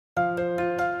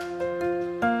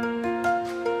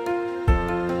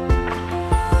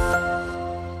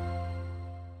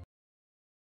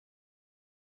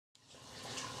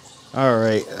All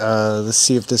right, let's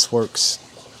see if this works.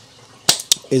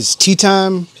 It's tea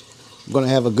time. I'm gonna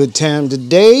have a good time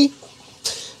today.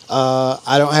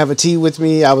 I don't have a tea with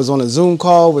me. I was on a Zoom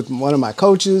call with one of my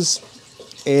coaches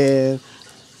and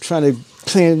trying to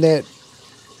plan that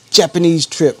Japanese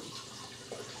trip,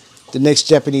 the next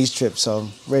Japanese trip. So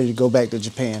I'm ready to go back to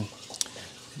Japan.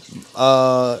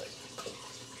 Uh,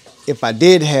 if I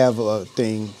did have a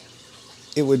thing,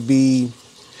 it would be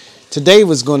today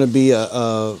was going to be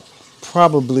a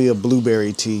probably a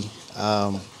blueberry tea.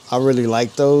 I really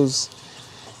like those,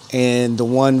 and the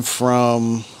one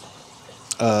from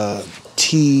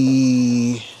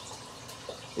tea.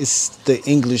 It's the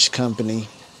English company.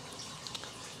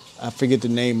 I forget the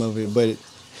name of it, but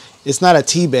it's not a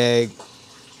tea bag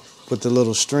with the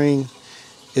little string.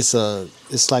 It's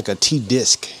like a tea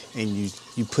disc, and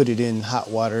you put it in hot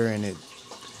water and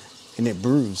it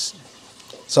brews.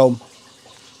 So,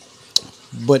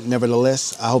 but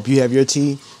nevertheless, I hope you have your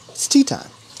tea. It's tea time.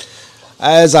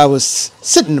 As I was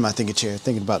sitting in my thinking chair,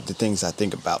 thinking about the things I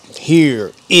think about,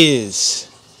 here is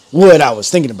what I was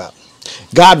thinking about.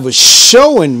 God was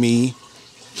showing me,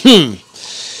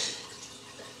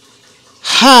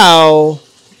 how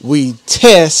we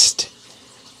test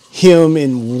him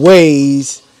in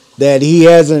ways that he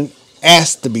hasn't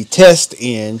asked to be tested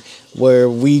in, where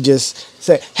we just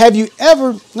say, have you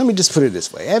ever, let me just put it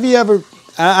this way. Have you ever,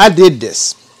 I did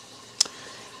this.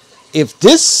 If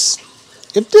this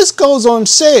goes on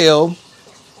sale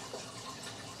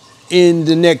in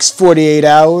the next 48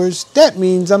 hours, that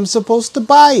means I'm supposed to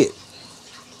buy it.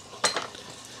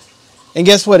 And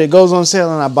guess what? It goes on sale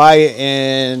and I buy it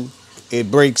and it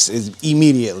breaks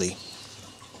immediately.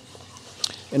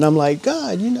 And I'm like,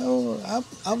 God,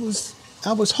 I was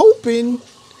hoping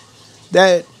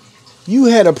that you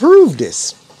had approved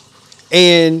this.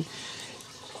 And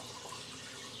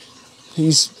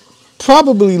he's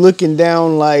probably looking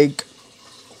down like,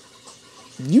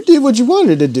 you did what you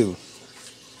wanted to do.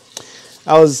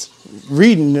 I was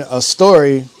reading a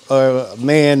story of a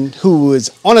man who was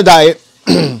on a diet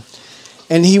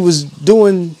and he was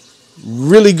doing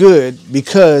really good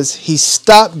because he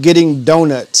stopped getting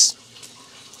donuts.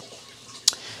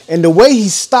 And the way he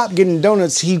stopped getting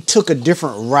donuts, he took a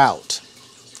different route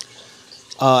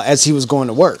as he was going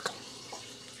to work.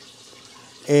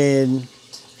 And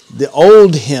the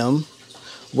old him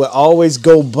would always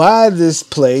go by this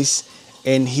place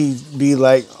and he'd be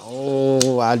like,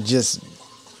 oh, I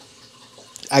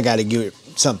got to give it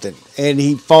something. And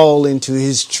he'd fall into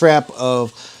his trap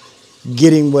of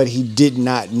getting what he did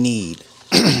not need.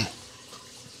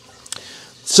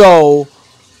 So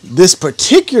this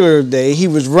particular day, he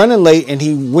was running late and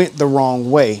he went the wrong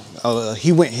way.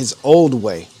 He went his old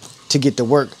way to get to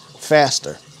work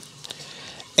faster.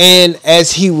 And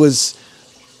as he was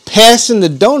passing the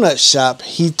donut shop,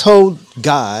 he told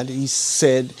God, he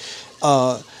said,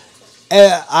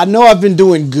 I know I've been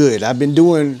doing good. I've been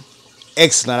doing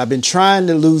excellent. I've been trying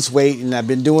to lose weight and I've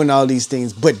been doing all these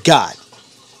things. But God,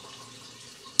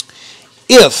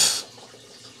 if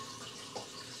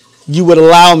you would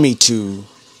allow me to,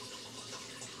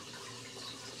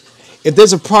 if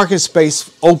there's a parking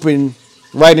space open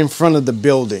right in front of the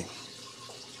building,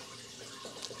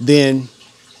 then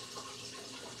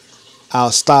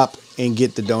I'll stop and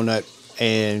get the donut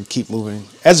and keep moving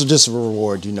as just a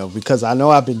reward, because I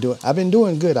know I've been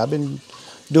doing good. I've been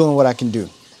doing what I can do.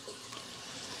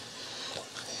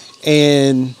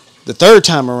 And the third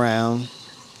time around,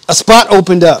 a spot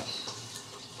opened up.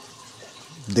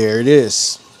 There it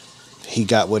is. He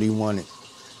got what he wanted.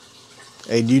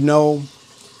 And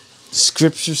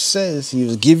Scripture says he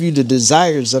will give you the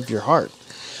desires of your heart.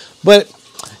 But,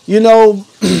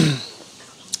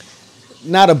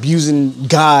 not abusing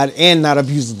God and not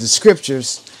abusing the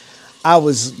Scriptures, I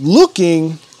was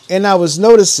looking and I was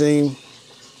noticing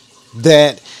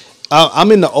that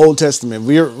I'm in the Old Testament.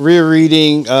 We're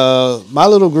reading my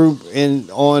little group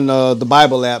on the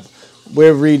Bible app.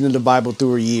 We're reading the Bible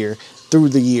through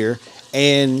the year,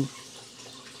 and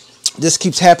this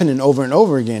keeps happening over and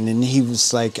over again. And he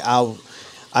was like, I'll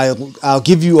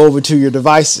give you over to your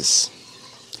devices.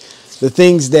 The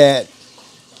things that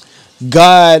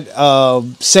God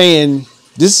saying,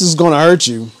 this is going to hurt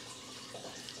you.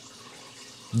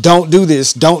 Don't do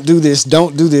this, don't do this,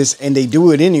 don't do this. And they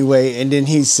do it anyway. And then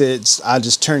he says, I'll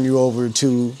just turn you over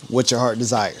to what your heart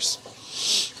desires.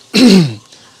 The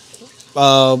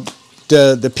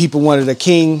people wanted a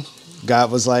king.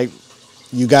 God was like,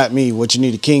 you got me, what you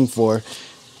need a king for.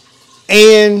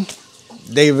 And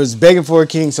they was begging for a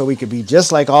king so we could be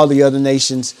just like all the other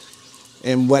nations.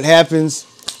 And what happens?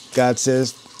 God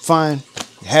says, fine,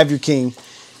 have your king.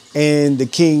 And the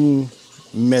king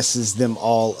messes them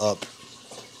all up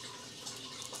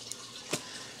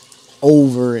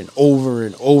over and over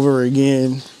and over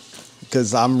again.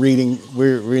 Because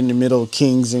we're in the middle of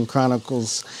Kings and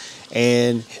Chronicles,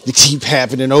 and they keep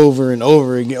happening over and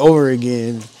over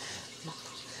again.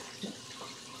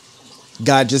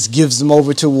 God just gives them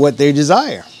over to what they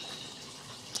desire.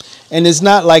 And it's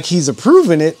not like he's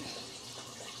approving it.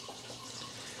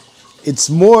 It's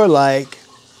more like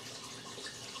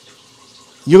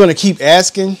you're going to keep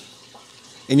asking,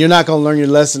 and you're not going to learn your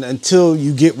lesson until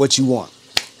you get what you want.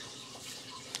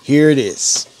 Here it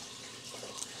is.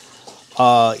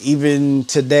 Even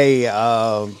today,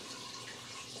 I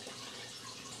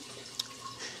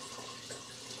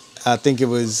think it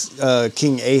was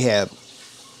King Ahab.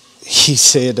 He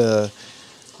said,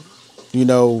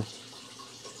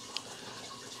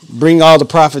 bring all the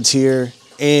prophets here,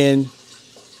 and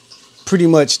pretty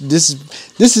much this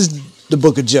is the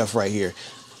book of Jeff right here.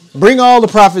 Bring all the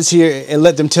prophets here and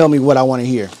let them tell me what I want to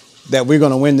hear, that we're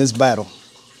going to win this battle.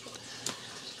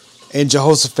 And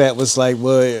Jehoshaphat was like,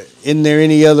 well, isn't there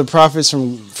any other prophets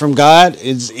from God?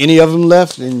 Is any of them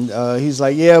left? And he's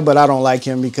like, yeah, but I don't like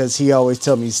him because he always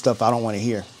tells me stuff I don't want to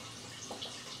hear.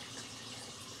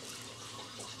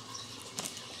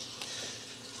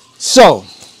 So,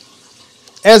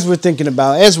 as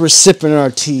we're sipping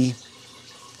our tea,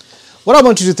 what I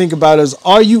want you to think about is,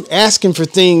 are you asking for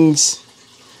things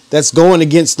that's going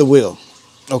against the will?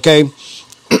 Okay?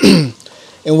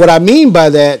 And what I mean by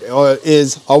that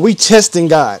is, are we testing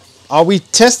God? Are we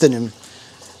testing him?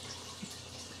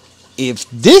 If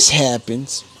this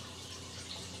happens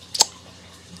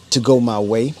to go my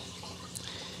way,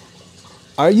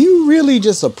 are you really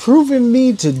just approving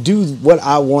me to do what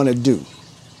I want to do?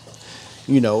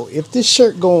 If this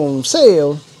shirt go on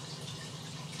sale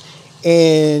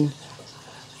and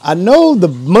I know the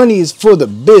money is for the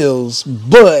bills,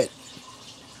 but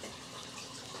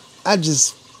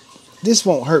this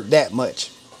won't hurt that much.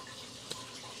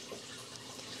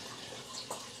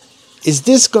 Is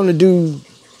this going to do,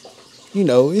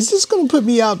 is this going to put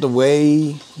me out the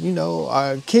way?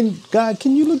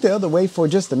 Can you look the other way for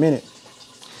just a minute?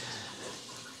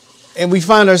 And we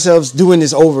find ourselves doing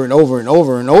this over and over and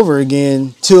over and over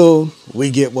again till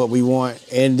we get what we want.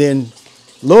 And then,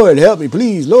 Lord, help me,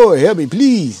 please. Lord, help me,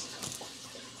 please.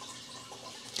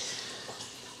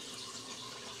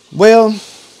 Well,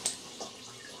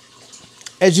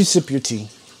 as you sip your tea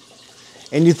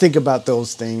and you think about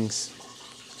those things,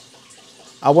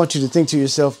 I want you to think to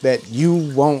yourself that you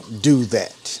won't do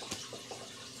that.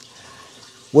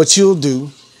 What you'll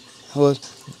do,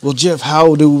 well, Jeff,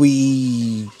 how do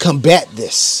we combat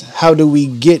this? How do we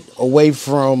get away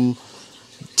from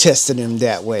testing him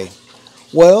that way?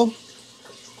 Well,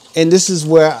 and this is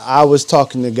where I was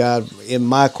talking to God in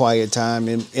my quiet time,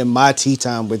 in my tea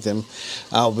time with him.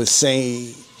 I was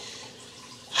saying,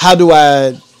 how do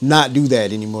I not do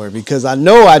that anymore? Because I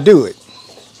know I do it.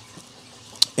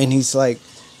 And he's like,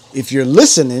 if you're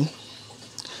listening,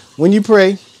 when you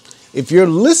pray, if you're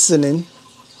listening,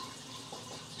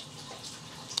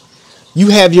 you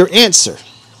have your answer.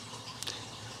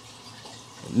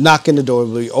 Knocking the door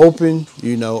will be open,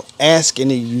 ask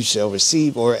and you shall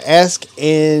receive, or ask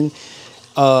and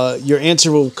your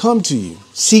answer will come to you.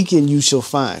 Seek and you shall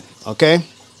find. Okay?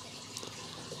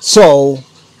 So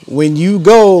when you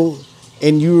go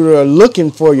and you are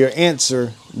looking for your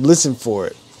answer, listen for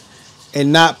it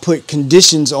and not put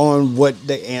conditions on what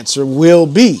the answer will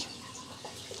be.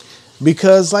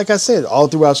 Because like I said, all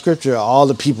throughout scripture, all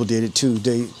the people did it too.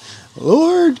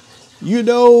 Lord,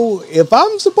 if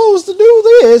I'm supposed to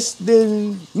do this,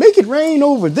 then make it rain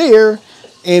over there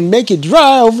and make it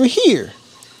dry over here.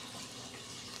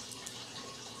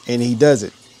 And he does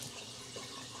it.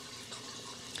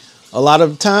 A lot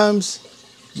of times,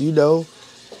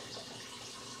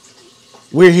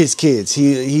 we're his kids.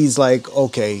 He's like,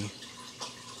 okay,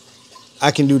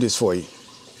 I can do this for you.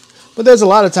 But there's a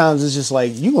lot of times it's just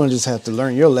like, you're going to just have to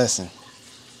learn your lesson.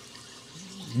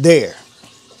 There.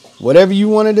 Whatever you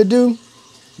wanted to do,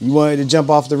 you wanted to jump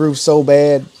off the roof so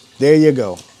bad, there you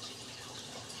go.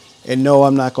 And no,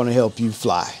 I'm not going to help you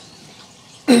fly.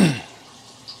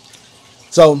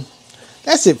 So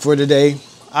that's it for today.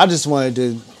 I just wanted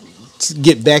to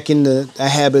get back in the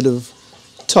habit of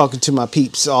talking to my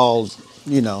peeps, all,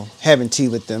 having tea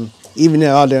with them. Even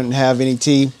though I don't have any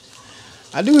tea.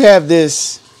 I do have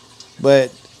this,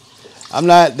 but I'm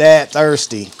not that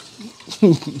thirsty.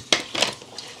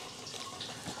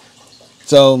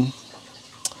 So,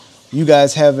 you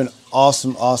guys have an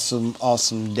awesome, awesome,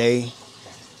 awesome day.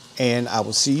 And I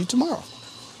will see you tomorrow.